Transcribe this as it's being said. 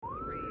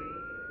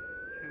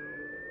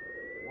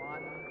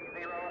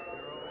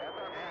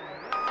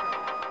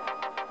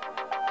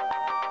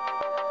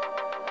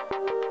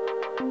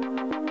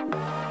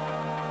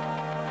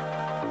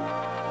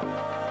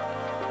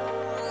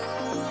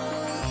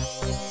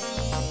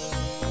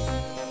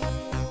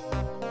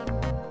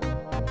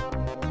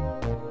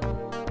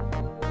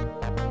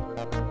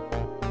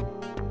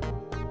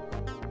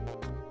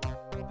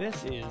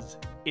This is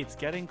It's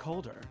Getting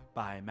Colder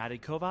by Maddie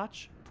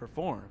Kovach,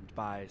 performed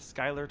by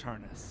Skyler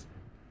Tarnas.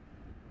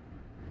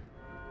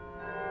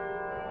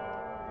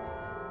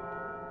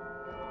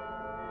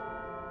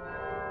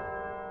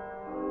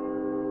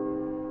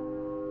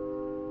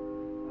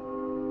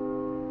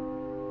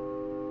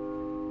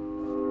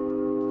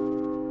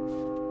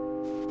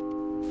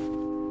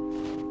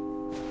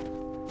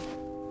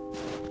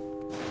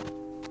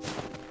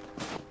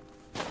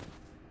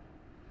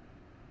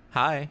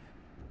 Hi.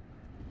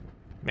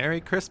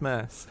 Merry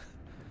Christmas.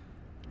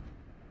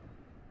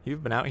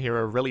 You've been out here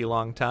a really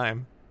long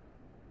time.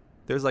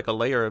 There's like a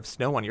layer of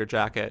snow on your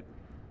jacket.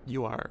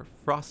 You are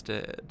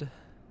frosted.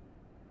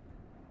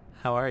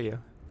 How are you?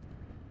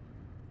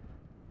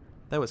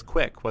 That was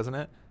quick, wasn't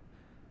it?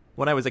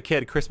 When I was a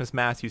kid, Christmas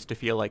Mass used to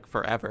feel like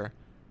forever.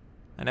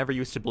 I never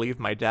used to believe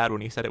my dad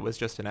when he said it was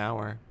just an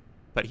hour.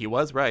 But he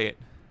was right.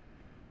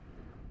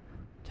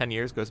 10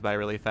 years goes by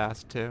really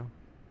fast, too.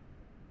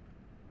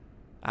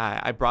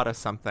 I brought us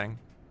something.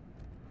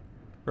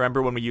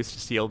 Remember when we used to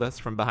steal this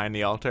from behind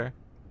the altar?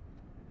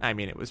 I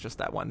mean, it was just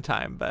that one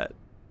time, but...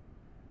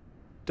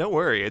 Don't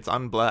worry, it's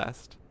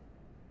unblessed.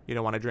 You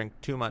don't want to drink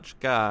too much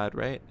God,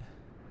 right?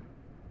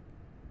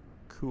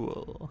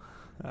 Cool.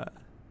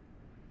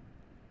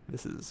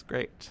 This is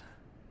great.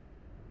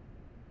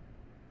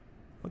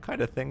 What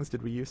kind of things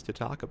did we used to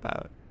talk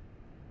about?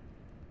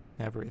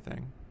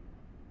 Everything.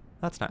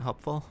 That's not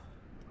helpful.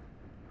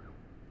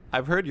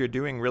 I've heard you're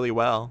doing really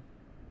well.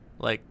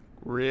 Like,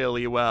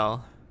 really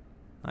well.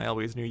 I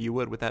always knew you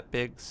would with that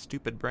big,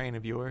 stupid brain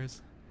of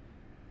yours.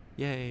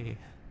 Yay.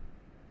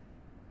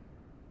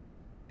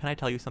 Can I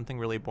tell you something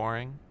really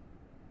boring?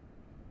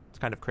 It's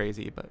kind of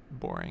crazy, but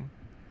boring.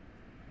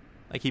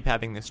 I keep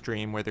having this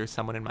dream where there's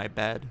someone in my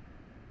bed.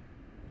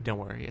 Don't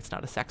worry, it's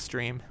not a sex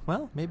dream.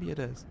 Well, maybe it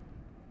is.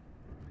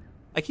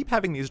 I keep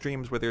having these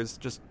dreams where there's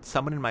just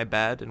someone in my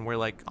bed and we're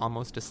like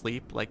almost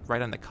asleep, like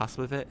right on the cusp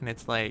of it, and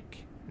it's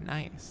like,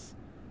 nice.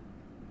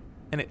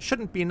 And it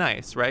shouldn't be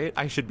nice, right?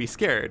 I should be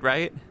scared,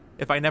 right?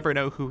 If I never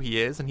know who he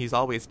is and he's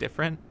always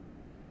different,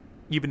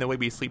 even the way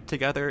we sleep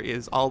together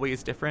is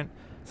always different.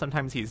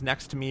 Sometimes he's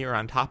next to me or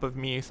on top of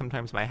me.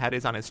 Sometimes my head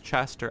is on his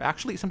chest. Or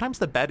actually, sometimes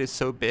the bed is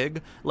so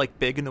big, like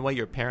big in the way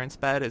your parents'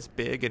 bed is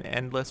big and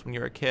endless when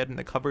you're a kid, and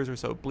the covers are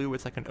so blue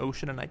it's like an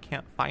ocean and I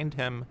can't find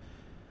him.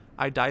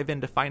 I dive in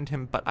to find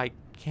him, but I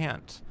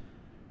can't.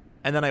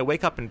 And then I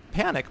wake up and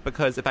panic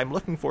because if I'm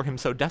looking for him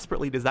so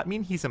desperately, does that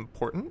mean he's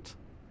important?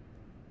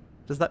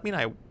 Does that mean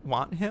I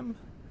want him?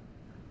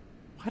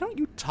 Why don't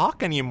you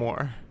talk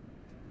anymore?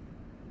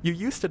 You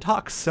used to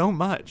talk so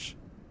much.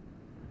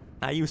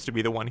 I used to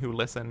be the one who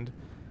listened.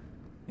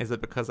 Is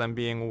it because I'm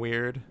being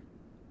weird?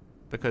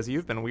 Because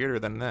you've been weirder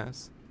than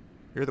this.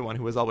 You're the one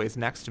who was always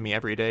next to me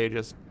every day,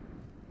 just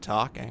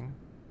talking.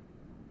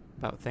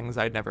 About things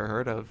I'd never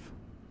heard of.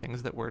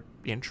 Things that were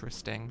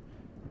interesting.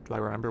 Do I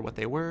remember what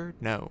they were?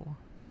 No.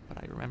 But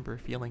I remember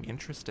feeling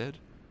interested.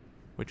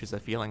 Which is a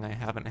feeling I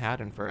haven't had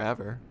in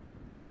forever.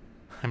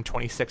 I'm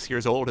 26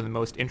 years old and the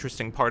most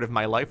interesting part of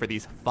my life are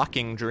these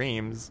fucking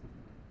dreams.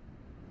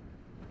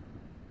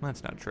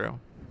 That's not true.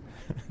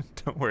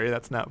 Don't worry,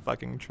 that's not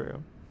fucking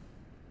true.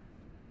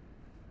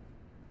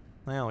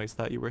 I always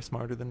thought you were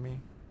smarter than me.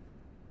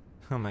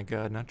 Oh my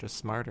god, not just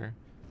smarter.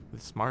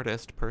 The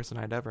smartest person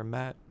I'd ever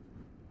met.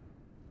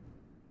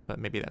 But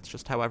maybe that's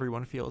just how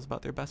everyone feels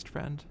about their best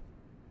friend.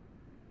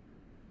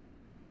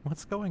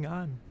 What's going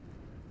on?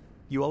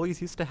 You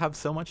always used to have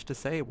so much to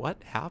say.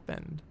 What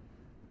happened?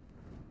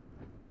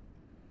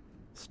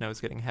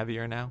 Snow's getting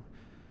heavier now.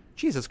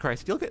 Jesus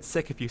Christ, you'll get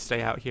sick if you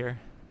stay out here.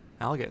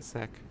 I'll get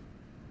sick.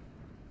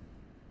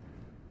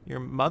 Your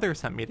mother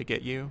sent me to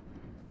get you.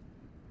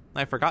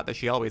 I forgot that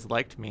she always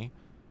liked me.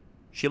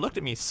 She looked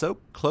at me so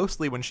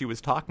closely when she was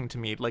talking to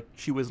me, like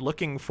she was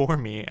looking for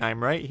me.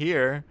 I'm right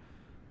here.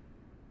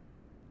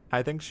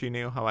 I think she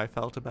knew how I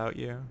felt about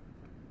you.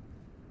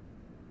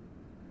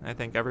 I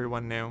think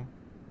everyone knew.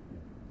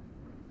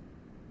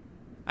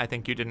 I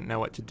think you didn't know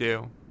what to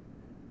do.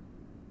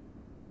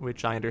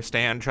 Which I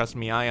understand, trust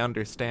me, I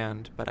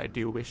understand, but I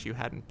do wish you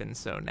hadn't been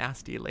so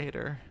nasty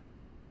later.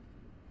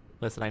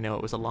 Listen, I know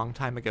it was a long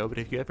time ago, but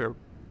if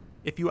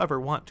you ever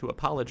want to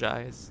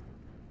apologize...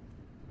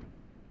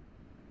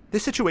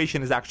 This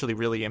situation is actually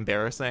really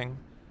embarrassing.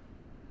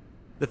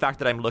 The fact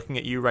that I'm looking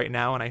at you right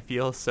now and I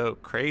feel so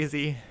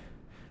crazy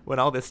when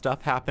all this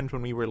stuff happened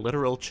when we were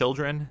literal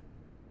children.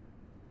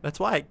 That's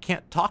why I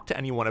can't talk to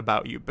anyone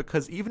about you,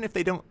 because even if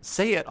they don't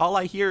say it, all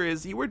I hear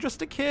is, you were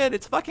just a kid,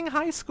 it's fucking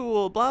high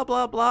school, blah,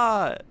 blah,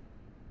 blah.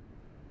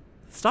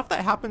 Stuff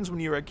that happens when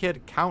you're a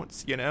kid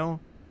counts, you know?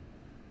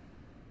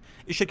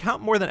 It should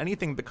count more than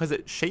anything because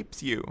it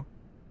shapes you.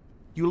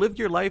 You live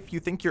your life,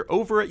 you think you're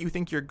over it, you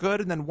think you're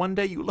good, and then one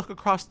day you look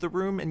across the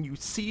room and you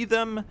see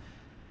them,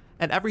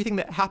 and everything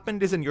that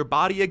happened is in your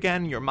body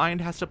again, your mind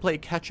has to play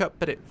catch up,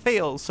 but it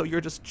fails, so you're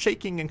just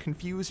shaking and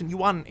confused, and you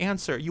want an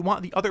answer. You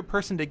want the other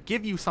person to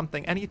give you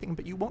something, anything,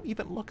 but you won't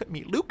even look at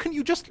me. Luke, can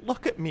you just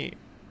look at me?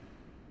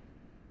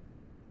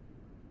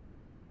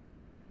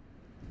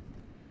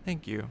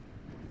 Thank you.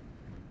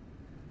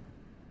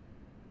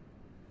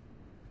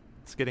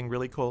 It's getting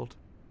really cold.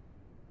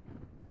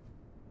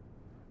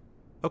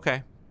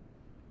 Okay.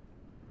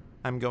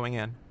 I'm going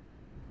in.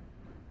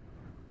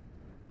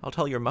 I'll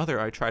tell your mother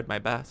I tried my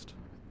best.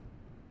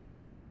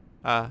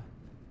 Fuck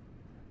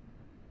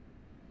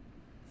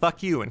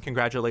you and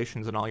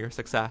congratulations on all your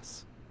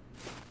success.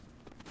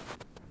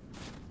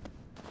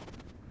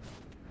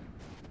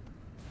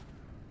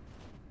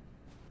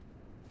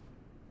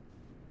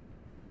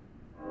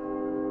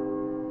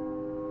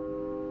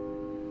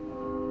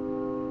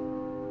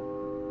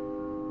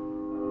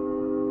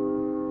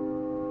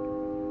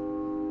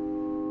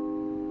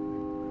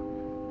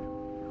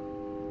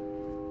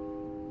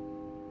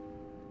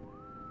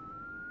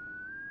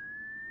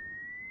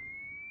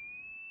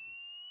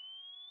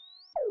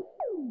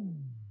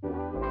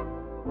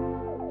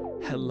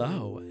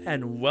 Hello,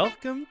 and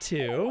welcome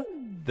to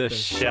The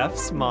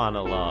Chef's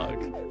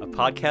Monologue, a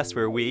podcast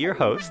where we, your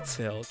hosts,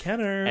 Phil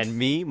Kenner and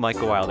me,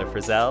 Michael Wilder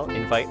Frizzell,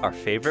 invite our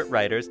favorite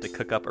writers to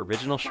cook up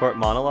original short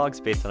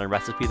monologues based on a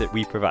recipe that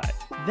we provide.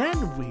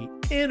 Then we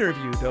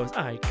interview those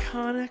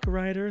iconic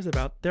writers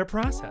about their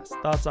process,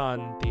 thoughts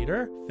on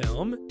theater,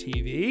 film,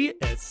 TV,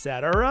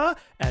 etc.,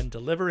 and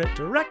deliver it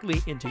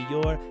directly into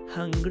your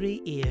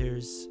hungry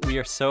ears. We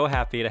are so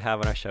happy to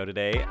have on our show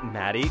today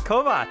Maddie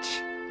Kovach.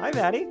 Hi,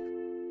 Maddie.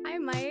 Hi,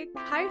 Mike.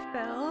 Hi,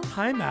 Phil.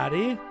 Hi,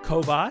 Maddie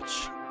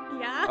Kovach.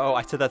 Yeah? Oh,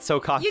 I said that so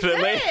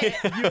confidently. You did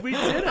it! We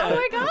did it. Oh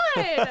my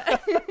god!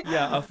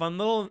 Yeah, a fun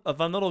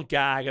little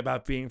gag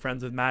about being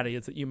friends with Maddie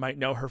is that you might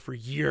know her for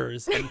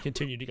years and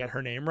continue to get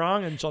her name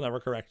wrong, and she'll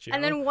never correct you.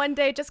 And then one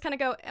day just kind of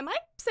go, am I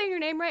saying your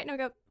name right? And I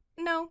go,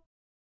 no.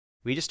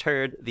 We just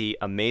heard the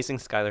amazing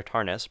Skyler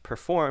Tarnas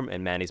perform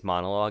in Maddie's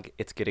monologue,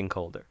 It's Getting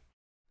Colder.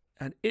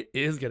 And it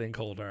is getting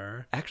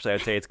colder. Actually,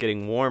 I'd say it's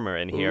getting warmer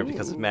in here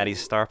because of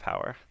Maddie's star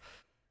power.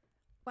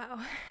 Wow.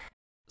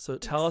 So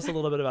tell us a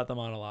little bit about the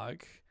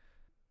monologue.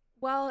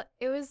 Well,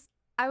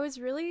 I was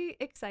really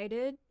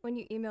excited when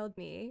you emailed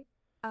me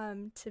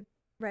to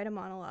write a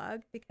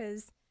monologue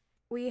because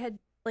we had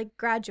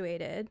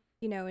graduated,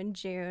 in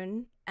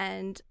June,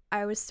 and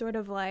I was sort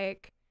of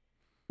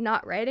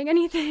not writing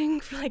anything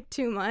for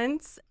 2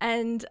 months.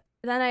 And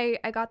then I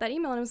got that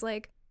email and I was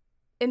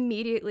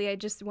immediately I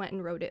just went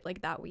and wrote it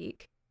that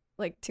week,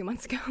 2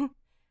 months ago.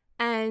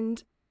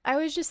 And I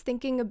was just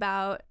thinking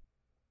about,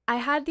 I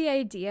had the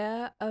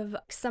idea of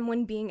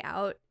someone being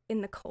out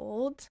in the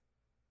cold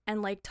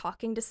and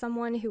talking to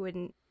someone who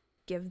wouldn't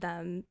give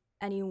them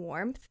any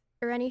warmth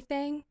or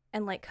anything,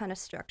 and kind of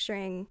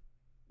structuring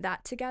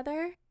that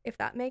together, if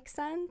that makes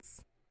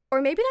sense.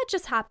 Or maybe that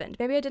just happened.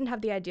 Maybe I didn't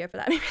have the idea for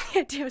that. Maybe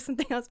the idea was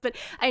something else. But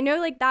I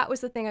know that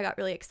was the thing I got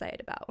really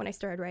excited about when I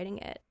started writing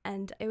it,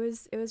 and it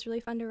was really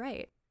fun to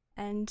write.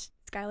 And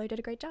Skyler did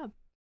a great job.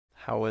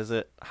 How was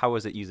it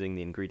using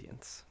the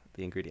ingredients?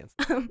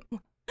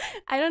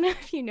 I don't know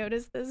if you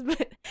noticed this,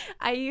 but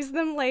I use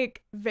them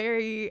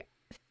very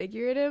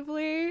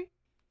figuratively.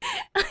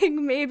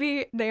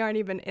 Maybe they aren't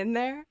even in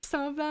there,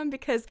 some of them,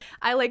 because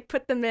I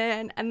put them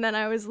in and then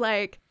I was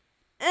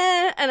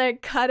and I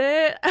cut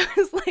it. I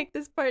was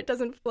this part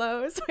doesn't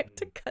flow, so I had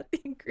to cut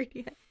the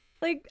ingredient.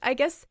 I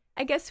guess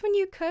when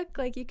you cook,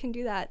 you can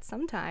do that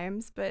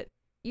sometimes, but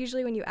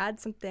usually when you add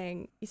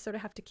something, you sort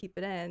of have to keep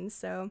it in.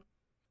 So,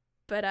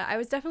 but I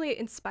was definitely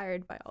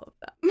inspired by all of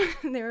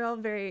them. They were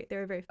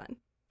very fun.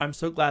 I'm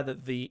so glad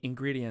that the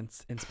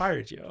ingredients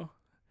inspired you.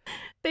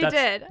 They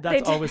did.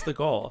 That's always the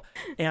goal.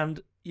 And,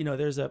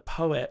 there's a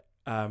poet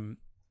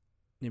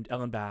named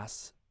Ellen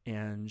Bass,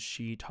 and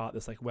she taught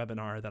this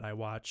webinar that I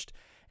watched,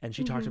 and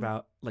she talked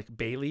about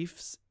bay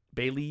leaves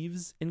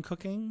in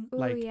cooking.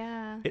 Ooh,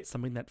 yeah. It's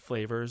something that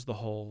flavors the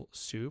whole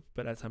soup,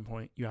 but at some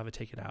point you have to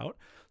take it out.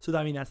 So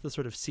that's the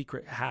sort of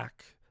secret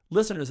hack.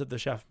 Listeners of the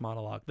Chef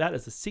Monologue, that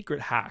is a secret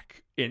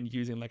hack in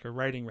using a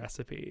writing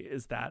recipe,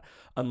 is that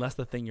unless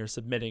the thing you're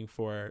submitting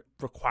for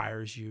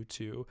requires you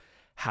to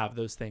have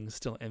those things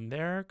still in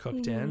there,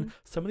 cooked in,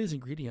 some of these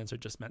ingredients are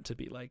just meant to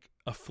be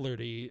a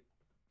flirty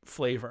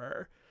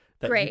flavor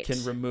that you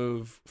can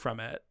remove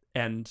from it.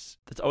 And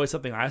that's always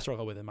something I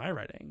struggle with in my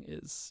writing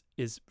is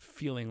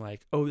feeling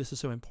oh, this is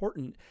so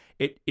important.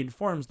 It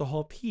informs the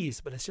whole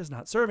piece, but it's just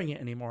not serving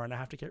it anymore, and I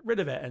have to get rid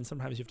of it. And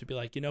sometimes you have to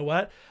be you know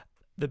what?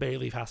 The bay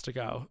leaf has to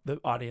go. The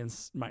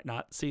audience might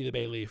not see the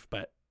bay leaf,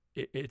 but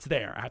it's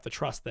there. I have to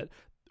trust that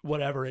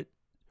whatever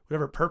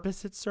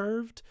purpose it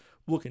served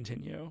will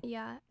continue.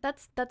 Yeah,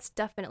 that's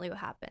definitely what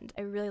happened.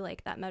 I really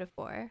like that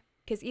metaphor,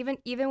 because even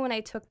when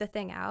I took the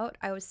thing out,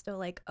 I was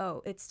still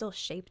oh, it still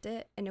shaped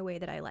it in a way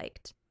that I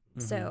liked.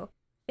 So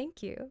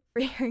thank you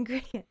for your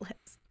ingredient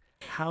list.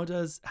 How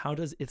does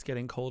It's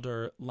Getting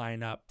Colder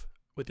line up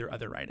with your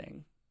other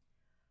writing?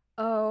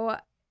 Oh,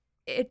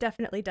 it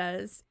definitely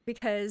does,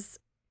 because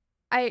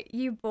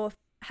you both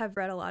have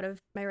read a lot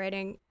of my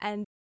writing,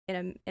 and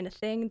in a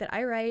thing that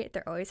I write,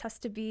 there always has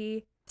to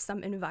be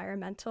some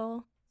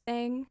environmental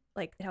thing.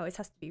 It always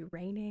has to be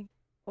raining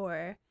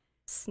or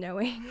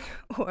snowing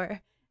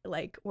or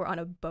we're on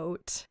a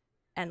boat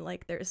and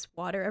there's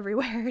water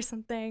everywhere or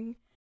something.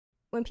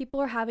 when people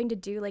are having to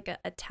do like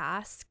a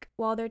task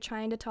while they're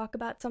trying to talk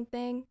about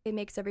something, it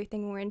makes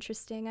everything more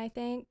interesting, I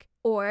think.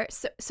 Or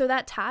so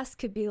that task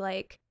could be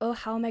like, oh,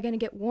 how am I going to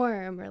get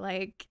warm? Or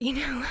like,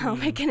 how are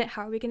we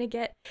going to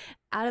get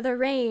out of the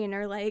rain?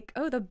 Or like,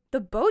 oh, the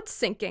boat's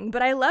sinking,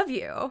 but I love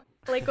you.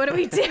 Like, what do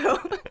we do?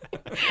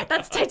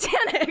 That's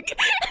Titanic.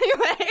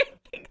 Anyway.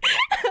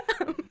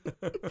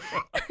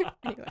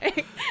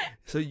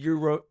 So you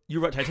wrote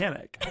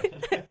Titanic.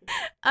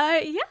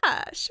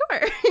 Yeah,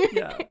 sure.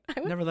 Yeah.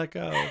 Never let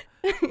go.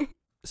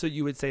 So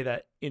you would say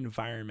that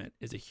environment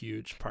is a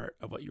huge part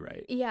of what you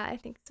write. Yeah, I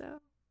think so.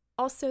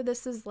 Also,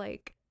 this is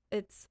like,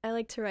 I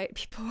like to write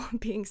people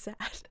being sad.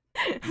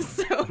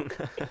 So.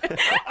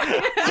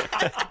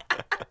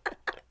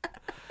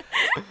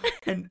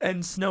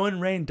 And snow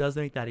and rain does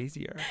make that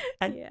easier.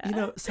 And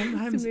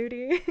sometimes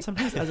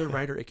as a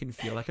writer, it can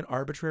feel like an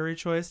arbitrary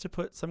choice to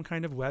put some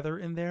kind of weather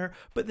in there.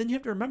 But then you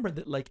have to remember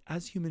that, like,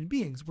 as human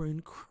beings, we're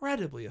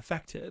incredibly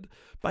affected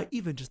by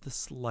even just the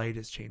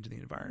slightest change in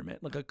the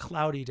environment. Like a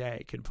cloudy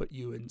day can put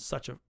you in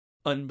such an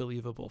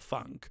unbelievable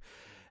funk.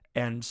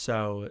 And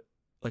so,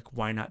 like,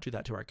 why not do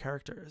that to our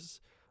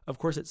characters? Of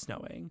course it's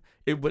snowing.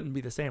 It wouldn't be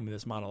the same with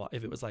this monologue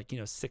if it was like,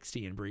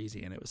 60 and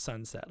breezy and it was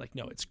sunset. Like,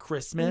 no, it's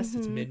Christmas,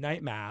 it's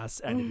midnight mass,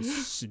 and it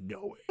is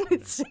snowing.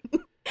 It's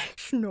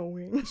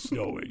snowing.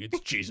 It's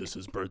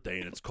Jesus's birthday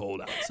and it's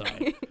cold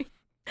outside.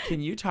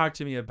 Can you talk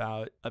to me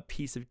about a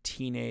piece of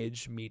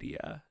teenage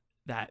media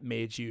that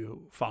made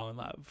you fall in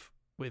love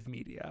with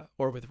media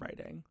or with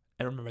writing?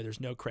 And remember, there's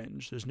no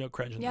cringe. There's no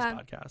cringe in this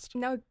podcast.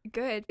 No,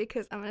 good,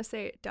 because I'm going to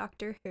say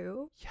Doctor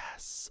Who.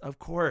 Yes, of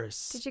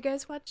course. Did you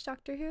guys watch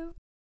Doctor Who?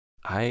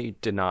 I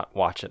did not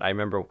watch it. I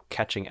remember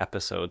catching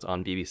episodes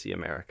on BBC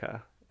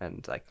America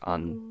and like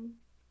on,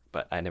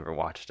 but I never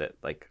watched it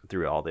like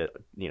through all the,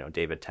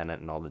 David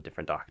Tennant and all the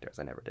different doctors.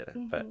 I never did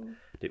it. But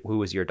who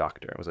was your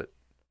doctor? Was it?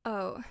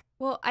 Oh,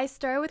 well, I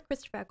started with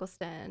Christopher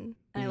Eccleston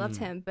and I loved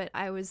him, but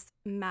I was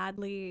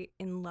madly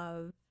in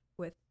love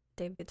with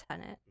David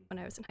Tennant when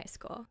I was in high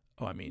school.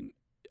 Oh, I mean,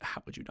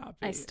 how would you not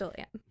be? I still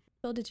am.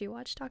 Phil, did you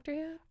watch Doctor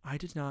Who? I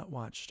did not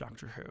watch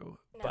Doctor Who,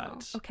 No.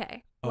 but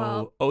okay.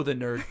 Well, the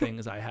nerd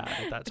things I had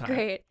at that time.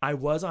 Great. I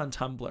was on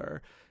Tumblr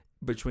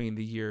between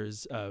the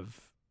years of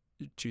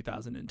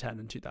 2010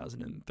 and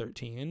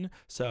 2013,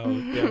 so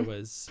there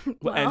was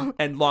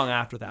and long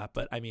after that.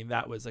 But I mean,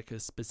 that was like a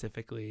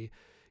specifically,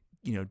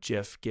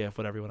 GIF,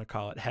 whatever you want to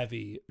call it,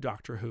 heavy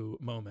Doctor Who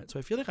moment. So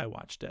I feel like I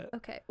watched it.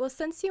 Okay. Well,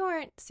 since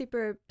you're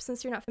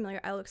not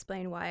familiar, I'll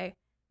explain why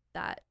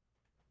that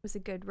was a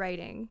good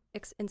writing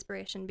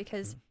inspiration,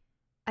 because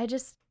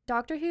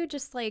Doctor Who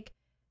just like,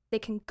 they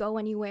can go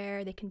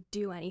anywhere, they can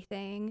do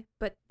anything,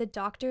 but the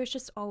Doctor is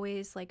just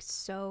always like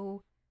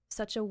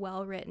such a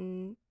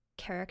well-written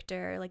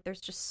character. Like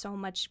there's just so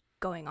much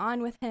going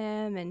on with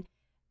him,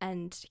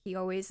 and he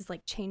always is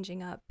like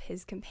changing up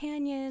his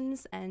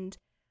companions. And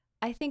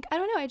I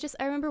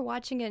remember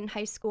watching it in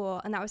high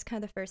school, and that was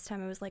kind of the first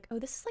time I was like, oh,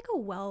 this is like a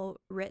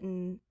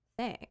well-written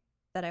thing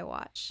that I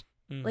watch.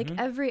 Like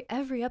every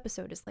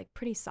episode is like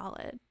pretty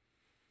solid.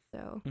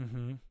 So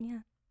yeah.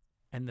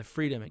 And the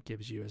freedom it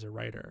gives you as a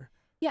writer.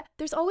 Yeah,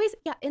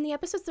 in the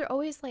episodes there's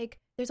always like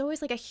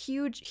a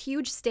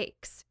huge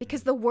stakes,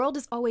 because the world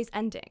is always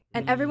ending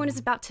and everyone is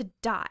about to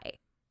die.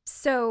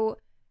 So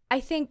I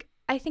think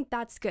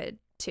that's good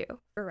too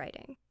for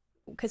writing,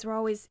 because we're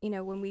always,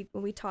 when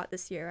we taught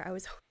this year, I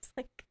was always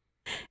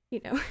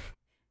like,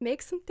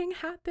 make something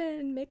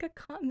happen,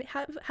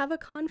 have a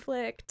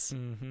conflict,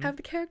 have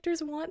the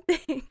characters want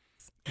things.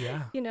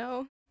 Yeah.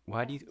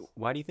 Why do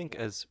you think,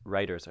 as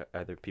writers,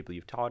 are there people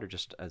you've taught, or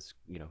just as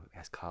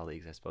as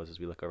colleagues, I suppose, as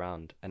we look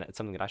around, and it's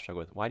something that I struggle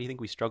with, why do you think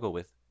we struggle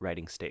with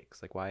writing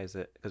stakes? Like, why is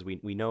it? Because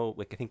we know,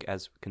 like, I think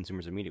as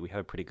consumers of media, we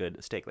have a pretty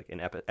good stake. Like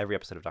in every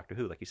episode of Doctor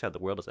Who, like you said, the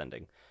world is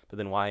ending. But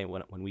then why,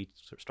 when we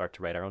start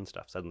to write our own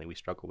stuff, suddenly we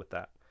struggle with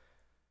that?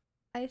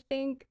 I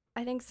think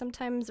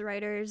sometimes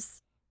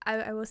writers,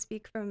 I will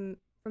speak from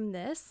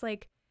this,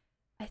 like,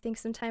 I think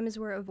sometimes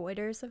we're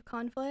avoiders of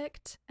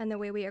conflict, and the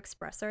way we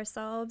express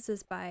ourselves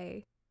is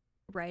by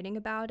writing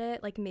about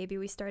it. Like maybe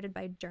we started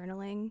by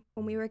journaling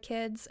when we were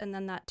kids, and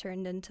then that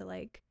turned into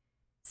like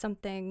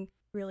something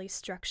really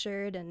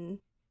structured, and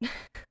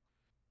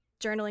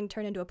journaling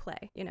turned into a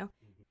play,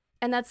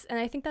 and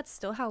I think that's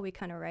still how we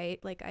kind of write.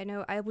 Like I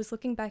know I was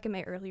looking back at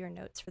my earlier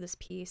notes for this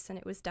piece, and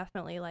it was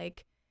definitely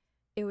like,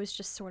 it was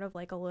just sort of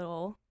like a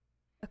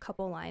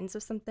couple lines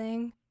of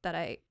something that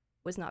I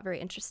was not very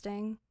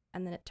interesting,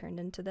 and then it turned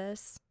into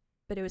this.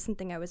 But it was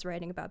something I was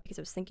writing about because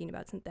I was thinking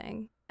about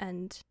something,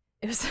 and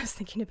I was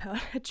thinking about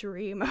a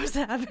dream I was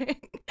having.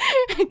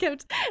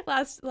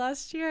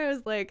 Last year I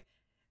was like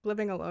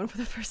living alone for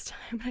the first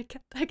time, and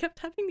I kept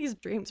having these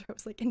dreams where I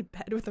was like in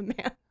bed with a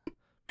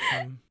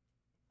man.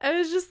 I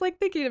was just like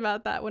thinking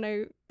about that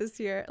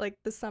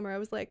this summer I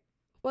was like,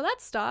 well,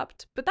 that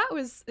stopped, but that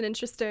was an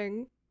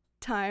interesting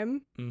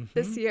time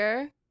this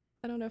year.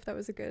 I don't know if that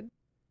was a good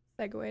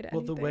segue to anything.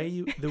 Well, the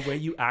way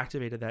you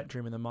activated that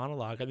dream in the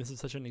monologue, and this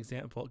is such an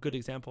good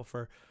example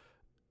for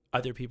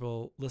other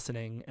people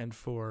listening and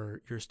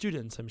for your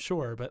students, I'm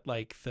sure, but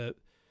like the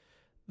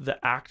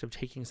act of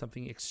taking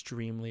something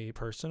extremely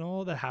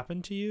personal that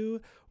happened to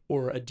you,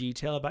 or a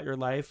detail about your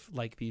life,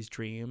 like these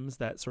dreams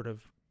that sort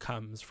of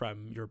comes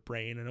from your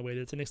brain in a way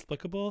that's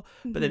inexplicable,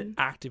 but then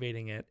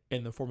activating it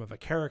in the form of a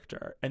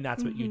character. And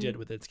that's what you did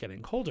with It's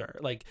Getting Colder.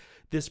 Like,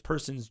 this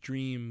person's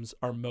dreams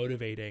are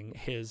motivating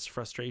his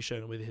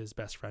frustration with his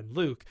best friend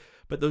Luke,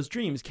 but those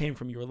dreams came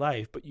from your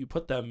life, but you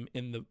put them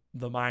in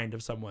the mind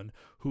of someone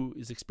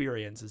whose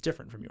experience is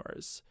different from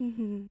yours.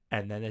 And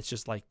then it's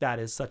just like, that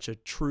is such a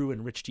true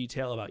and rich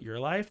detail about your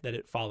life that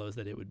it follows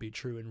that it would be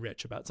true and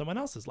rich about someone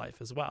else's life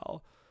as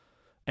well.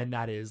 And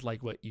that is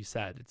like what you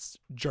said. It's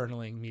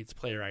journaling meets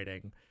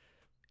playwriting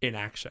in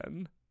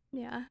action.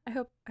 Yeah, I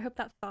hope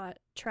that thought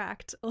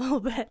tracked a little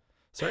bit.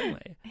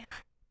 Certainly.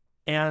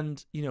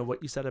 And, you know,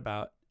 what you said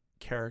about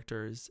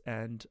characters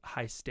and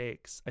high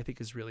stakes, I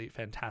think is really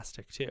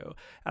fantastic too.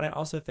 And I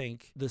also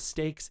think the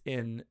stakes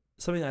in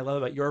something I love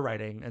about your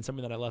writing, and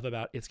something that I love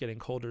about It's Getting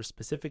Colder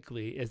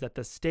specifically, is that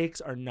the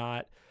stakes are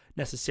not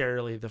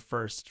necessarily the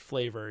first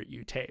flavor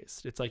you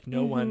taste. It's like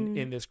no one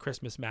in this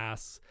Christmas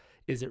mass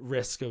is at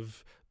risk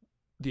of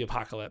the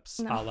apocalypse,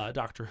 a la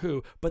Doctor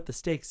Who, but the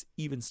stakes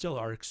even still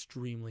are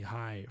extremely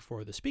high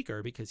for the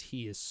speaker because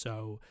he is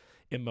so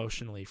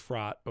emotionally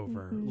fraught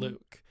over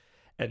Luke.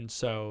 And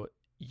so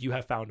you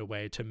have found a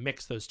way to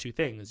mix those two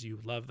things. You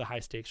love the high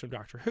stakes from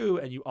Doctor Who,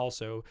 and you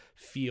also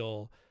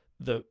feel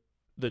the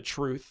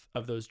truth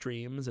of those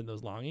dreams and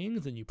those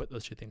longings, and you put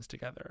those two things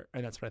together.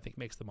 And that's what I think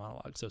makes the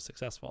monologue so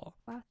successful.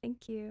 Wow,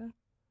 thank you.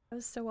 That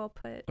was so well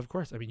put. Of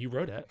course. I mean, you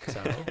wrote it,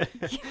 so.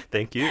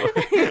 Thank you.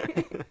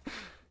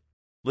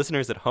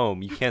 Listeners at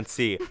home, you can't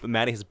see, but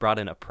Maddie has brought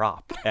in a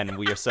prop, and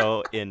we are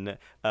so in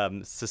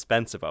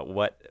suspense about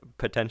what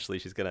potentially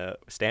she's going to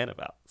stand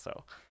about.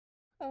 So.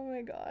 Oh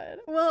my God.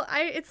 Well,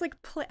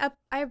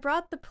 I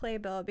brought the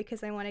playbill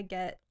because I want to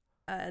get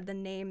the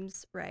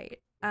names right.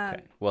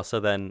 Okay. Well, so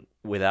then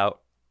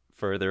without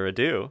further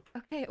ado.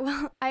 Okay.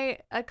 Well,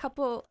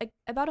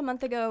 about a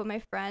month ago, my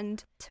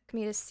friend took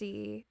me to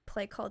see a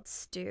play called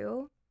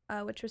Stew,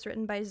 which was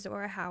written by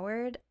Zora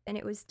Howard, and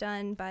it was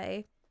done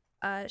by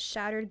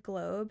Shattered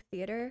Globe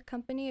Theater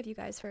Company. Have you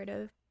guys heard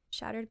of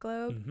Shattered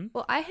Globe?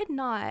 Well, I had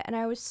not, and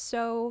I was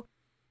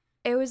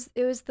it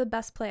was the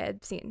best play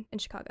I'd seen in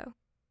Chicago.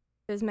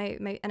 It was my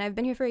and I've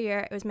been here for a year.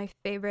 It was my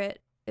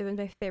favorite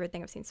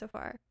thing I've seen so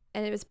far.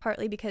 And it was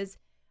partly because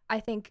I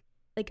think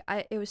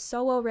it was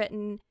so well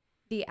written.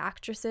 The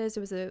actresses, it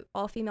was an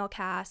all-female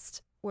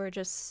cast, were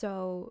just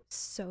so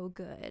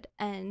good,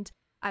 and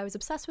I was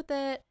obsessed with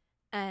it.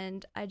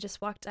 And I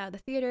just walked out of the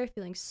theater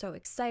feeling so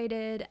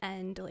excited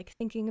and like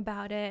thinking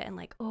about it and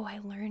like, oh, I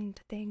learned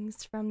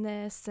things from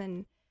this,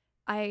 and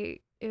it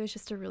was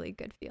just a really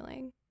good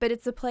feeling. But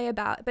it's a play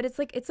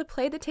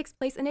that takes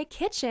place in a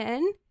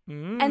kitchen,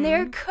 and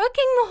they're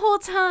cooking the whole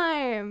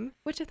time,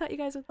 which I thought you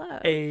guys would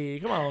love. Hey,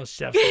 come on,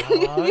 chef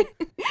dog.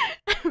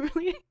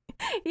 Really?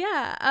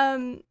 Yeah.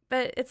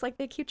 But it's like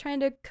they keep trying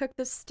to cook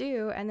the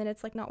stew, and then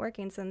it's like not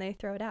working, so then they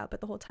throw it out. But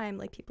the whole time,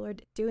 like, people are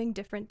doing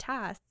different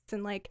tasks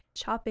and like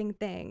chopping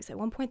things. At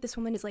one point, this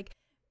woman is like,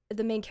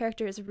 the main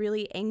character is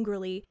really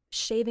angrily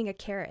shaving a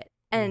carrot,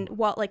 and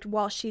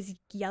while she's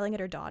yelling at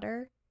her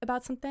daughter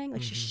about something,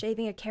 like she's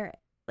shaving a carrot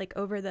like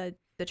over the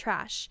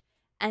trash.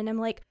 And I'm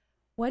like,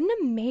 what an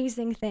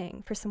amazing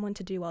thing for someone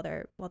to do while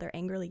they're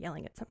angrily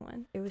yelling at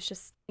someone. It was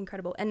just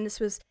incredible. And this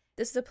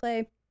is a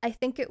play. I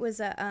think it was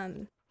a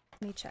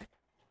let me check.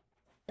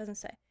 Doesn't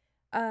say.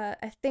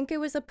 I think it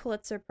was a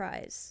Pulitzer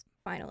Prize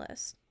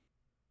finalist.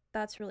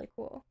 That's really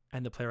cool.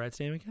 And the playwright's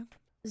name again?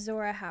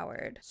 Zora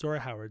Howard.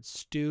 Zora Howard.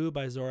 Stew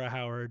by Zora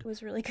Howard. It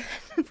was really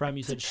good. From,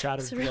 you said,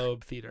 Shattered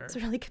Globe Theater. It's a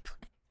really good play.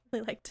 I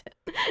really liked it.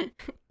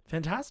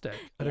 Fantastic.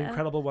 An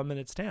incredible 1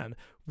 minute stand.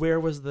 Where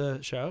was the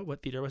show?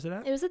 What theater was it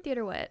at? It was at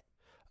Theater Wit.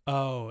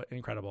 Oh,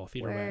 incredible.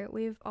 Theater where Wit.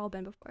 We've all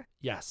been before.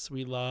 Yes,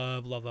 we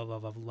love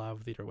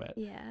Theater Wit.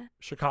 Yeah.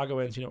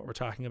 Chicagoans, you know what we're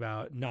talking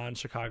about.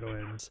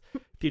 Non-Chicagoans.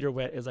 Theater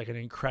Wit is like an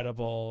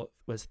incredible,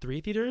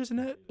 3 theaters in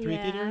it? 3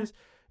 theaters?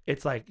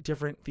 It's like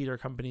different theater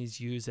companies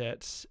use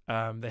it.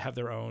 They have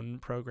their own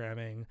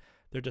programming.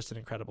 They're just an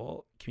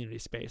incredible community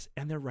space.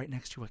 And they're right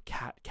next to a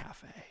cat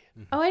cafe.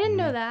 Oh, I didn't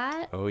know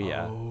that. Oh,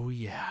 yeah. Oh,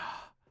 yeah.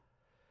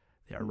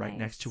 They are right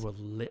next to a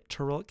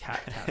literal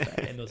cat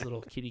cafe. And those little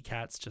kitty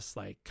cats just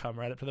like come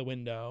right up to the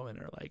window and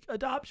are like,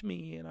 adopt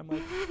me. And I'm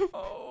like,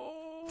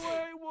 oh,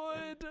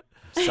 I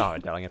would. Sorry,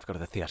 darling, I have to go to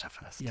the theater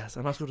first. Yes,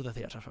 I must go to the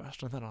theater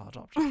first, and then I'll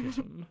adopt a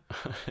kitten.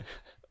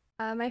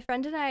 My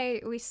friend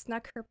and we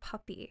snuck her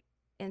puppy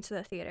into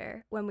the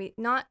theater when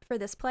not for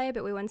this play,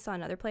 but we went and saw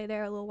another play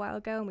there a little while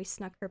ago, and we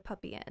snuck her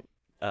puppy in.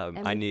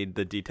 I need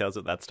the details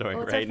of that story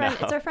now.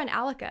 It's our friend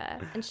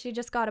Alika, and she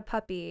just got a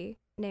puppy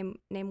named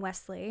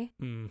Wesley.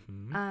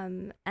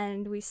 And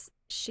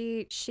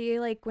she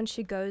like, when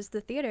she goes to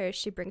the theater,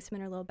 she brings him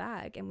in her little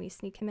bag, and we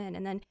sneak him in.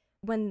 And then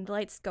when the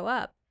lights go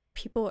up,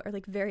 people are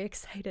like very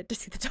excited to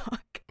see the dog.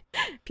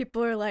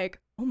 People are like,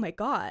 oh my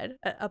God,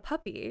 a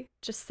puppy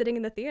just sitting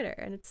in the theater,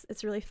 and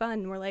it's really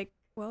fun. We're like,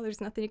 well,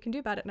 there's nothing you can do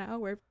about it now.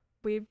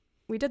 We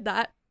we did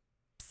that.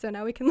 So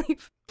now we can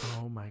leave.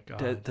 Oh my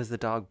God. Does the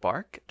dog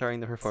bark during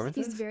the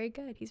performances? He's very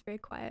good. He's very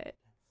quiet.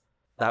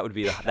 That would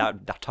be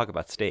talk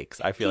about stakes.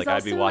 I feel He's like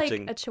I'd be also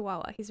watching like a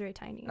Chihuahua. He's very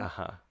tiny.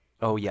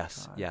 Oh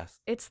yes, God. yes.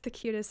 It's the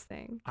cutest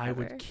thing. I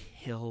ever. would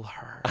kill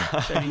her.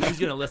 I mean, she's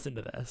gonna listen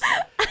to this.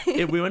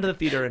 If we went to the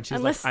theater and she's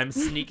Unless- like, "I'm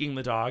sneaking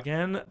the dog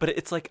in," But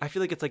it's like, I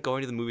feel like it's like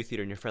going to the movie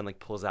theater and your friend like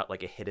pulls out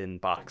like a hidden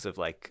box of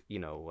like,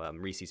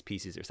 Reese's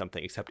Pieces or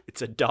something, except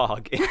it's a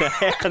dog in a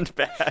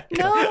handbag.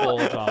 full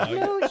dog.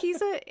 No,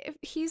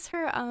 he's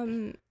her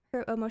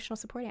emotional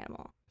support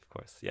animal. Of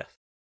course, yes.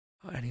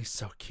 Oh, and he's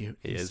so cute.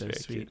 He He's is so very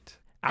sweet. cute.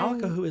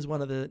 Alika, who is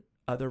one of the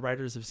other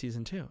writers of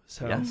season 2.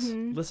 So Yes.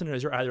 Mhm.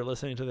 listeners, you're either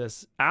listening to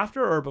this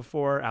after or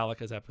before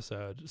Alika's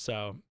episode.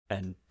 So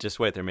And just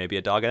wait, there may be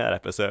a dog in that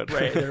episode.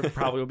 right, there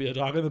probably will be a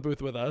dog in the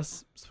booth with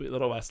us, sweet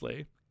little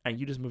Wesley. And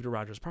you just moved to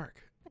Rogers Park.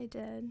 I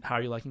did. How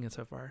are you liking it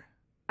so far?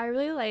 I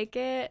really like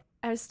it.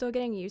 I was still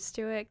getting used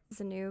to it.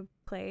 It's a new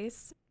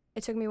place.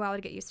 It took me a while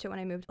to get used to it when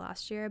I moved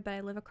last year, but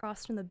I live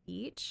across from the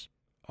beach,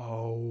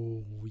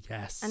 Oh,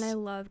 yes. and I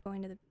love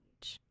going to the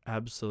beach.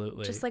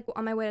 Absolutely. Just like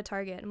on my way to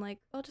Target, I'm like,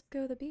 I'll just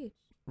go to the beach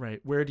Right.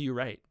 Where do you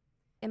write?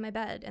 in my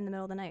bed in the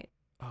middle of the night.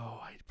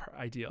 Oh,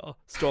 ideal.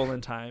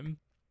 Stolen time.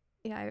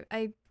 Yeah,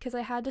 because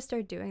I had to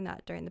start doing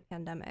that during the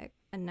pandemic,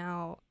 and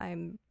now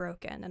I'm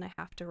broken and I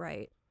have to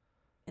write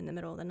in the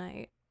middle of the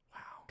night. Wow.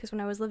 Because when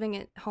I was living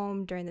at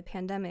home during the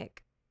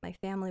pandemic, my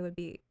family would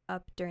be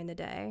up during the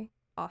day,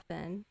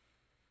 often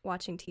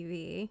watching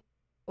TV,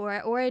 or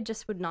I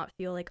just would not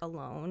feel like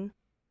alone.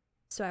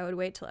 So I would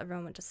wait till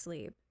everyone went to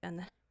sleep and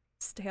then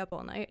stay up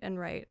all night and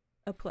write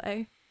a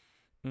play.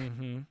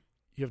 Mm-hmm.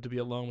 You have to be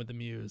alone with the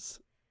muse.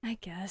 I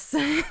guess.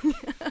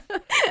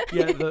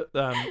 Yeah,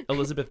 the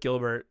Elizabeth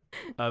Gilbert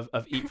of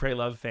Eat, Pray,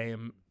 Love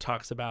fame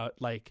talks about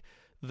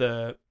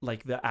the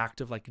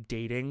act of like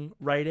dating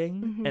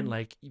writing Mhm. and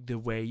like the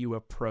way you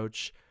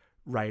approach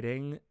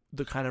writing,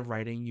 the kind of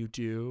writing you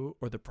do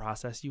or the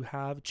process you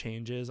have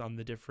changes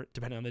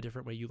depending on the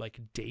different way you like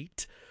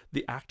date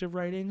the act of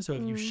writing. So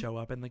if you show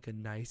up in like a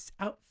nice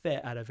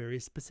outfit at a very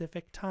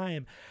specific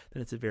time,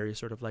 then it's a very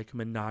sort of like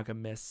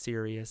monogamous,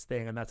 serious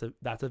thing, and that's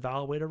a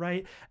valid way to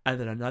write. And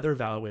then another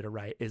valid way to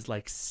write is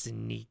like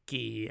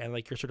sneaky and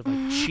like you're sort of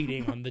like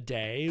cheating on the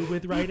day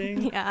with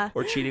writing. Yeah.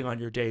 Or cheating on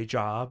your day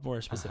job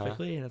more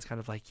specifically. And it's kind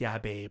of like, yeah,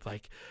 babe,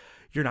 like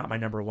you're not my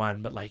number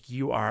one, but like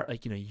you are,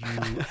 like,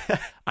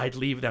 I'd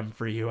leave them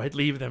for you.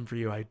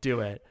 I'd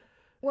do it.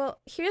 Well,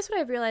 here's what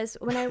I've realized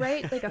when I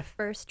write like a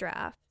first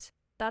draft.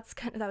 That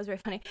was very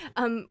funny.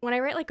 When I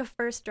write like a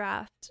first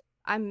draft,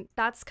 I'm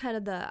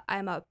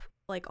up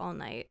like all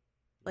night,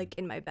 like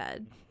in my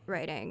bed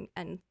writing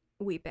and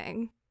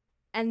weeping,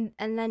 and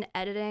then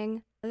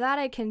editing. That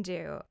I can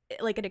do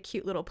like at a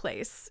cute little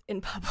place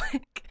in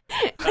public.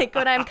 Like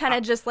when I'm kind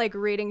of just like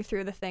reading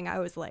through the thing I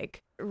was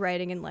like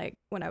writing and like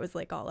when I was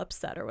like all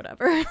upset or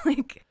whatever.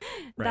 Like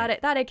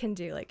Right. that I can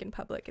do like in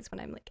public is when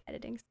I'm like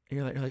editing. And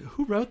you're like,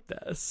 who wrote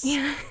this?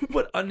 Yeah.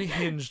 What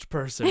unhinged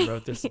person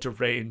wrote this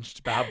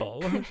deranged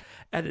babble?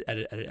 Edit.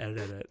 You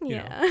know,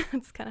 Yeah,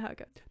 that's kind of how it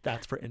goes.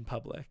 that's for in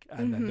public,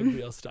 and then the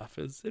real stuff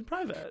is in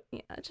private.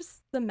 Yeah,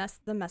 just the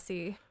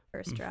messy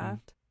first Mhm.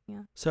 draft.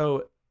 Yeah.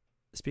 So,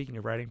 speaking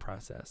of writing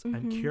process,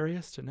 I'm Mhm.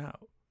 curious to know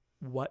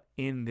what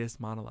in this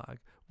monologue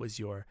was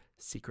your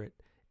secret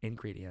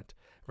ingredient.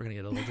 We're gonna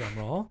get a little drum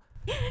roll.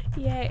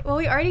 Yay. Well,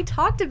 we already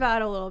talked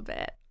about it a little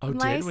bit. Oh,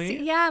 did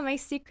we? My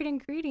secret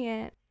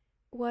ingredient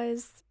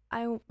was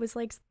I was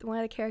like one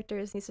of the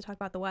characters needs to talk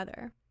about the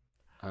weather.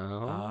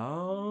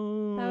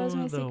 Oh. That was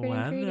my the secret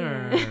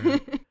weather.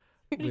 ingredient.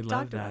 We love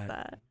talked about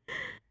that.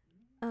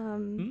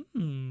 that.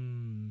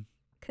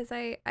 Because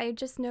I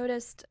just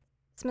noticed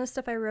some of the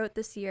stuff I wrote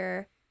this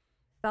year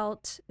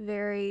felt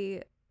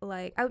very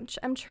like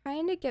I'm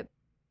trying to get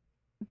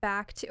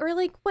back to, or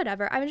like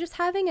whatever. I'm just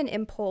having an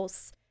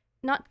impulse,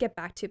 not get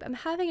back to, but I'm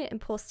having an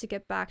impulse to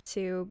get back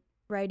to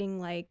writing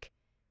like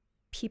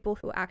people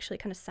who actually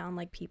kind of sound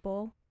like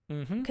people.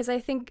 Mm-hmm. Because I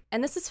think,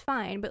 and this is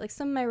fine, but like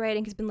some of my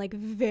writing has been like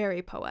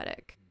very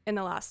poetic in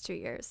the last 2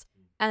 years.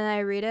 And I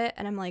read it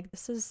and I'm like,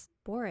 this is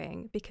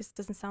boring because it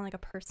doesn't sound like a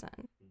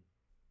person.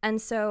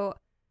 And so,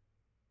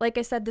 like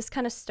I said, this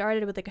kind of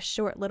started with like a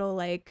short little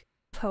like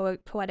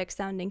poetic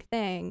sounding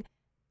thing.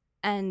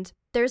 And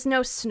there's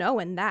no snow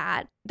in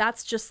that.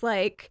 That's just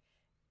like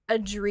a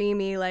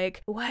dreamy,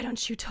 like, why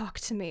don't you talk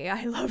to me?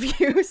 I love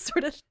you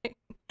sort of thing.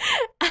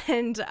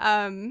 And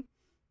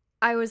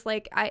I was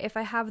like, if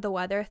I have the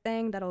weather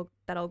thing,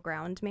 that'll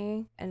ground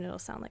me and it'll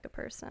sound like a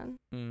person.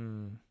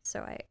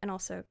 So and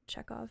also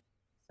Chekhov.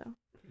 So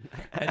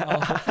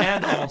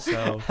And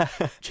also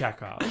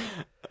Chekhov.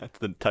 That's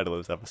the title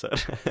of this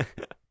episode.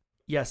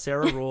 Yeah,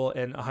 Sarah Rule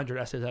in 100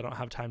 Essays I Don't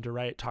Have Time to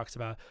Write talks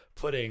about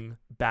putting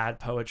bad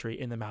poetry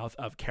in the mouth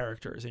of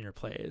characters in your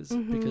plays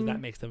because that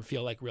makes them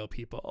feel like real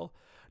people.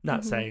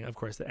 Not saying, of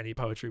course, that any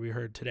poetry we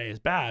heard today is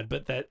bad,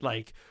 but that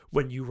like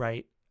when you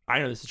write, I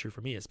know this is true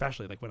for me,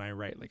 especially like when I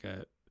write like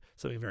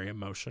something very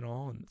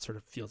emotional, and it sort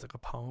of feels like a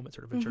poem. It's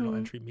sort of a journal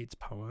entry meets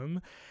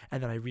poem.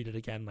 And then I read it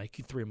again like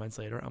 3 months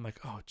later. I'm like,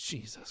 oh,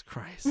 Jesus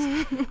Christ.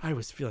 I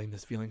was feeling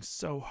this feeling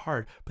so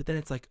hard. But then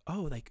it's like,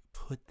 oh, like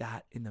put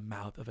that in the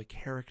mouth of a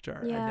character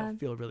and they'll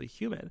feel really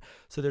human.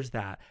 So there's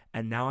that.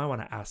 And now I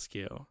want to ask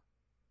you,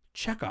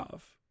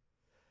 Chekhov.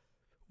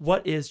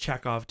 What is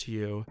Chekhov to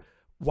you?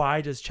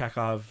 Why does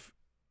Chekhov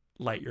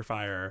light your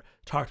fire?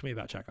 Talk to me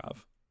about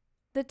Chekhov.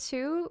 The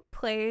two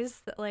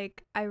plays that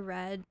like I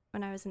read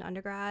when I was in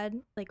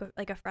undergrad,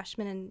 like a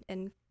freshman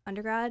in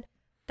undergrad,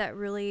 that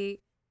really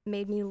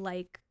made me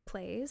like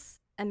plays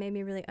and made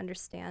me really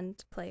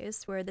understand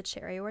plays were The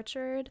Cherry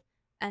Orchard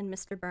and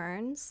Mr.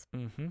 Burns.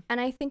 And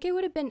I think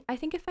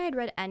if I had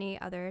read any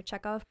other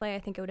Chekhov play, I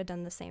think it would have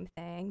done the same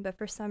thing. But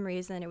for some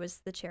reason, it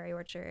was The Cherry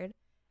Orchard.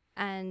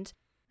 And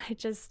I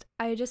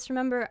just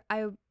remember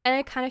I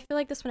kind of feel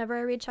like this whenever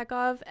I read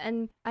Chekhov.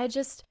 And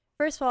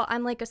first of all,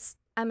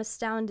 I'm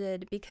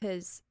astounded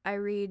because I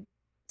read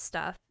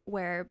stuff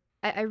where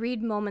I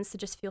read moments that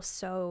just feel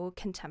so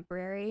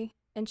contemporary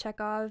in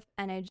Chekhov,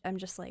 and I'm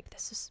just like,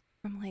 this is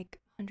from like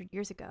 100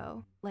 years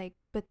ago, like,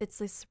 but it's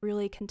this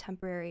really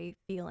contemporary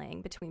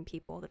feeling between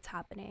people that's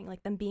happening,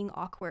 like them being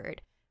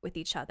awkward with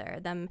each other,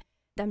 them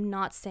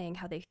not saying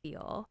how they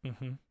feel,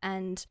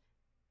 and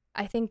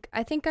I think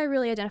I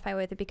really identify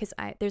with it because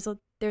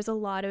there's a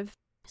lot of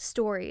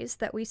stories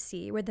that we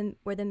see where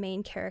the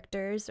main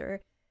characters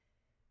or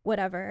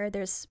whatever,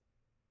 there's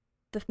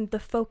the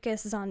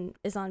focus is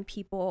on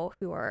people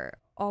who are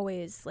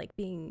always like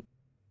being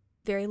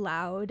very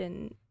loud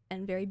and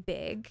very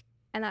big,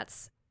 and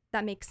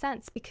that makes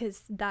sense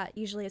because that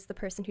usually is the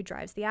person who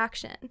drives the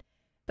action.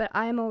 But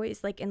I'm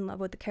always like in love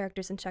with the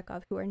characters in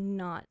Chekhov who are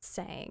not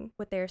saying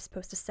what they're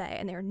supposed to say,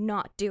 and they're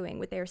not doing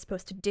what they're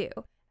supposed to do.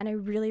 And I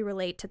really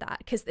relate to that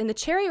because in The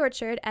Cherry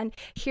Orchard, and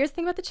here's the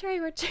thing about The Cherry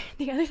Orchard,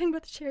 the other thing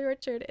about The Cherry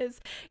Orchard is,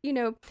 you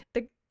know,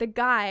 the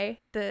guy,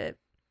 the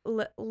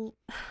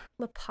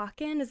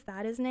Lepakin, is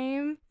that his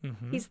name?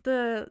 He's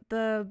the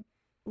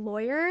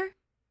lawyer.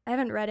 I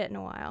haven't read it in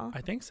a while.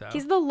 I think so.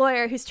 He's the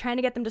lawyer who's trying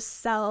to get them to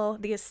sell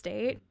the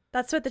estate.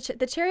 That's what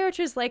the Cherry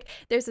Orchard is like.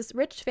 There's this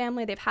rich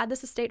family. They've had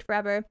this estate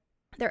forever.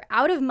 They're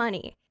out of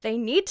money. They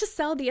need to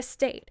sell the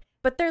estate,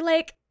 but they're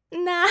like,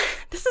 nah,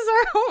 this is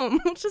our home.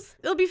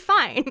 It'll be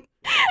fine.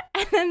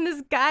 And then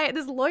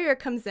this lawyer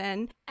comes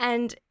in,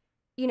 and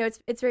you know,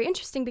 it's very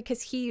interesting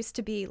because he used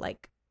to be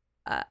like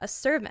a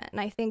servant, and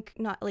I think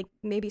not like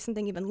maybe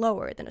something even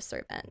lower than a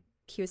servant.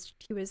 He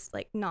was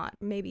like not,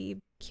 maybe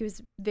he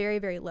was very,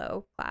 very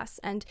low class,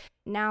 and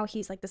now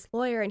he's like this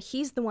lawyer, and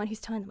he's the one who's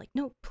telling them like,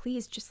 no,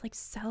 please just like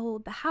sell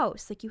the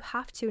house, like you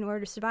have to in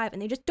order to survive,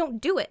 and they just don't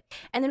do it.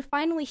 And then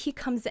finally he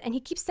comes in and he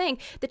keeps saying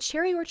the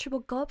Cherry Orchard will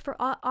go up for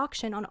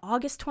auction on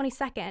August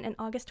 22nd, and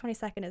August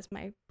 22nd is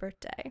my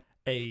birthday.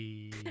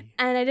 Hey.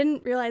 And I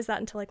didn't realize that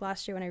until like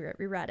last year when I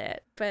reread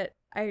it, but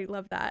I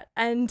love that.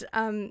 And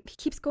he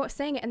keeps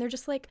saying it, and they're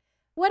just like,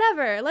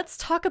 whatever, let's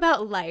talk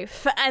about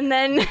life, and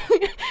then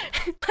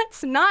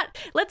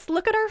let's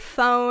look at our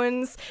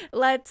phones,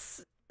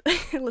 let's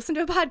listen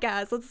to a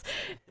podcast,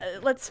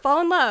 let's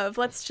fall in love,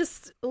 let's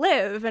just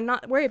live and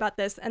not worry about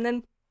this. And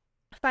then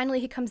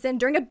finally he comes in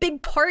during a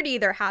big party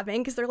they're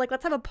having, because they're like,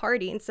 let's have a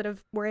party instead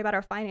of worry about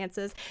our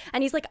finances,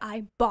 and he's like,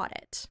 I bought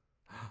it.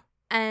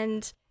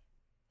 And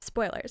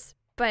spoilers,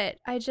 but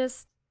I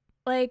just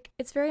like,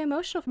 it's very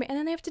emotional for me. And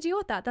then they have to deal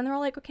with that. Then they're all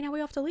like, okay, now we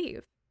have to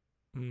leave.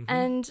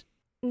 And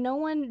no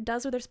one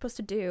does what they're supposed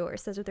to do or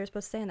says what they're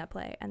supposed to say in that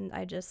play. And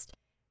I just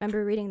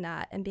remember reading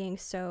that and being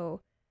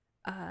so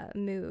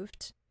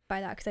moved by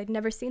that, because I'd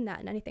never seen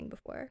that in anything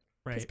before.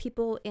 Because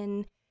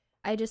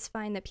I just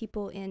find that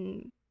people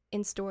in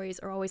stories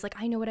are always like,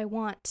 I know what I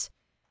want.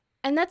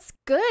 And that's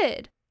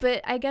good.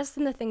 But I guess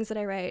in the things that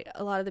I write,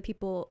 a lot of the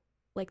people,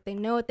 like, they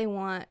know what they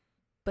want,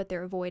 but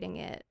they're avoiding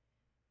it.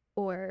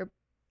 Or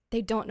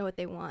they don't know what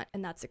they want,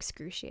 and that's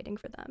excruciating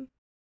for them.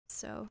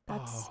 So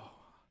that's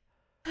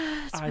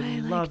why I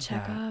like love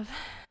Chekhov.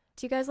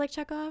 Do you guys like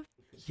Chekhov?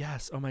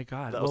 Yes. Oh my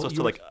God. That was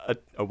also like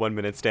a 1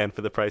 minute stand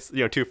for the price,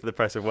 2 for the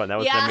price of 1. That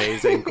was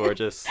amazing,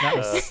 gorgeous.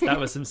 That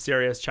was some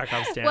serious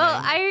Chekhov standing. Well,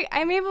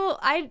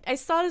 I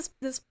saw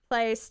this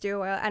play,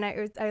 Stu, and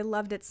I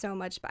loved it so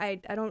much, but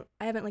I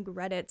haven't like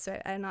read it, so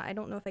I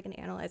don't know if I can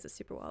analyze it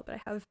super well, but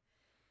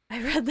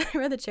I read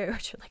the Cherry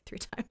Orchard like 3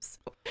 times.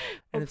 So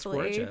and it's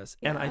gorgeous.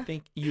 Yeah. And I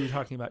think you were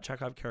talking about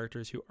Chekhov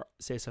characters who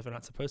say stuff they're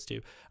not supposed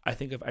to. I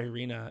think of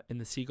Irina in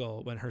The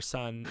Seagull when her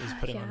son is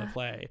putting on the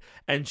play,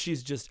 and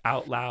she's just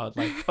out loud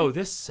like, oh,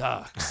 this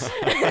sucks.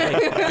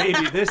 Like,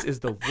 baby, this is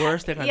the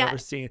worst thing I've ever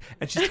seen.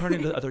 And she's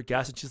turning to the other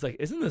guests and she's like,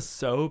 isn't this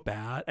so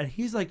bad? And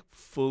he's like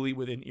fully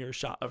within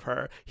earshot of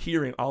her,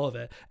 hearing all of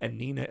it. And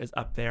Nina is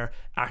up there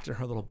acting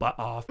her little butt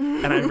off.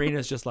 And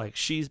Irina's just like,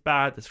 she's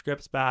bad, the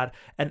script's bad.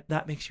 And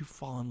that makes you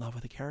fall in love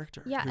with a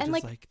character. Yeah, You're and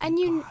like and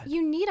you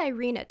need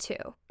Irina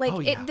too.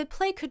 Like the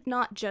play could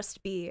not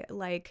just be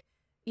like,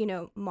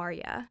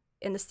 Marya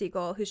in The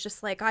Seagull, who's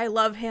just like, I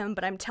love him,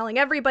 but I'm telling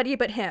everybody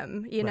but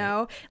him, you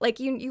know? Like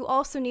you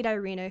also need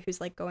Irina, who's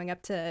like going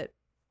up to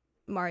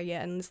Marya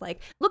and is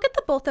like, look at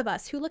at both of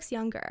us. Who looks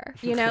younger?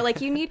 You know,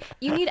 like you need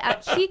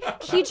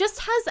he just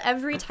has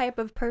every type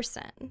of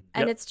person.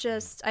 And it's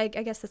just, I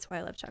guess that's why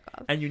I love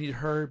Chekhov. And you need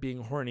her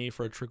being horny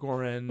for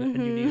Trigorin, and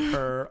you need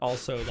her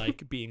also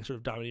like being sort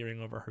of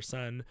domineering over her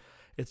son.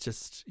 It's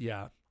just,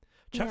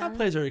 Chekhov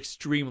plays are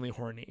extremely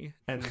horny,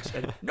 and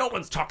no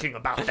one's talking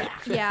about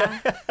that. Yeah.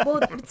 Well,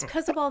 it's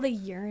because of all the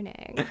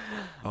yearning.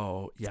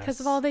 Oh, yes.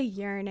 Because of all the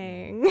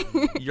yearning.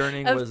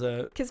 Yearning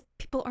because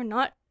people are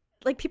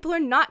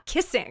not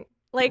kissing.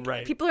 Like,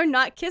 people are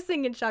not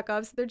kissing in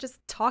Chekhov, so they're just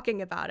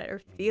talking about it or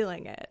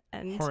feeling it.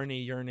 And horny,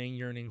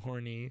 yearning,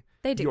 horny.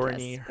 They do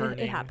Yorny, kiss. herning.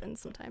 It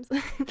happens sometimes.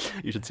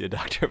 You should see a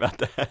doctor about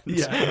that.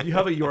 Yeah, if you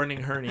have a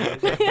yearning hernia,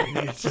 then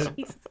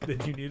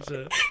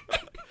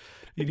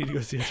you need to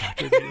go see a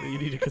doctor. You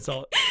need to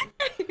consult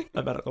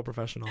a medical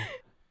professional.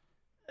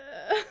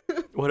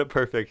 What a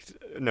perfect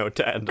note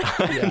to end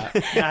on. Yeah.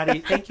 Maddie,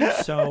 thank you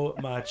so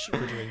much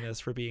for doing this,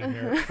 for being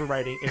here, for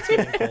writing It's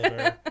Getting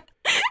Colder,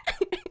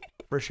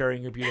 for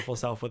sharing your beautiful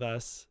self with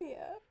us. Yeah,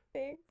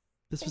 thanks.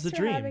 This was Thanks a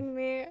for dream. having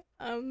me.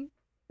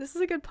 This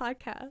is a good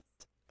podcast.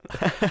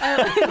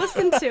 I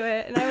listened to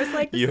it and I was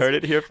like, you heard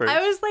it here first.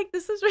 I was like,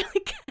 this is really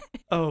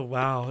good. Oh,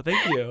 wow.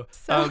 Thank you.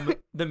 So...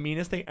 the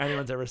meanest thing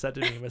anyone's ever said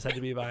to me was said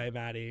to me by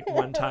Maddie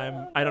one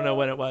time. I don't know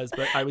when it was,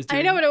 but I was doing...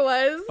 I know what it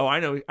was. Oh,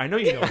 I know you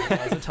know what it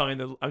was.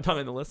 I'm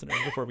telling the listeners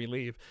before we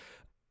leave.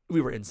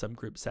 We were in some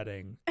group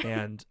setting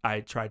and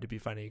I tried to be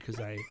funny because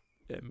I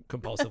am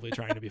compulsively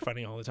trying to be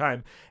funny all the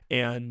time.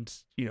 And,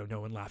 no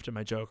one laughed at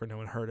my joke or no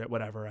one heard it,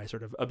 whatever. I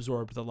sort of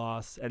absorbed the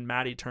loss. And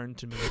Maddie turned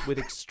to me with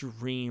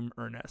extreme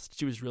earnest.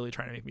 She was really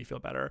trying to make me feel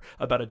better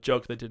about a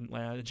joke that didn't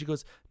land. And she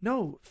goes,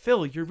 "No,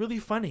 Phil, you're really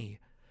funny."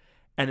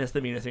 And it's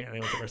the meanest thing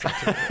anyone's ever said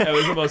to me. It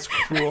was the most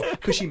cruel,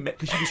 because she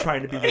was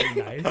trying to be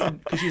really nice,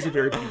 and because she's a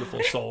very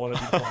beautiful soul and a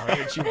beautiful heart,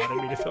 and she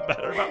wanted me to feel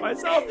better about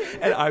myself.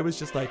 And I was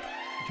just like,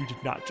 you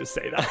did not just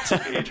say that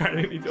to me, trying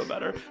to make me feel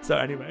better. So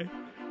anyway.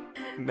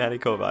 Maddie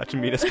Kovach,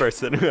 meanest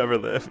person who ever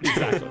lived.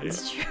 Exactly.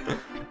 It's true.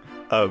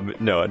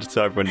 No, just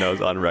so everyone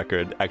knows on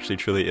record, actually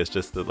truly is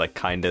just the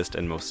kindest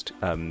and most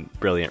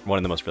brilliant, one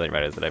of the most brilliant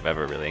writers that I've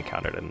ever really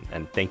encountered.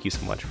 And thank you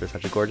so much for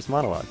such a gorgeous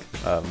monologue.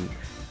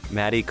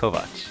 Maddie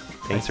Kovach,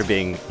 thanks for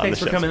being on the show. Thanks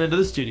for coming into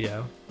the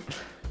studio.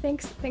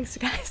 Thanks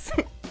guys.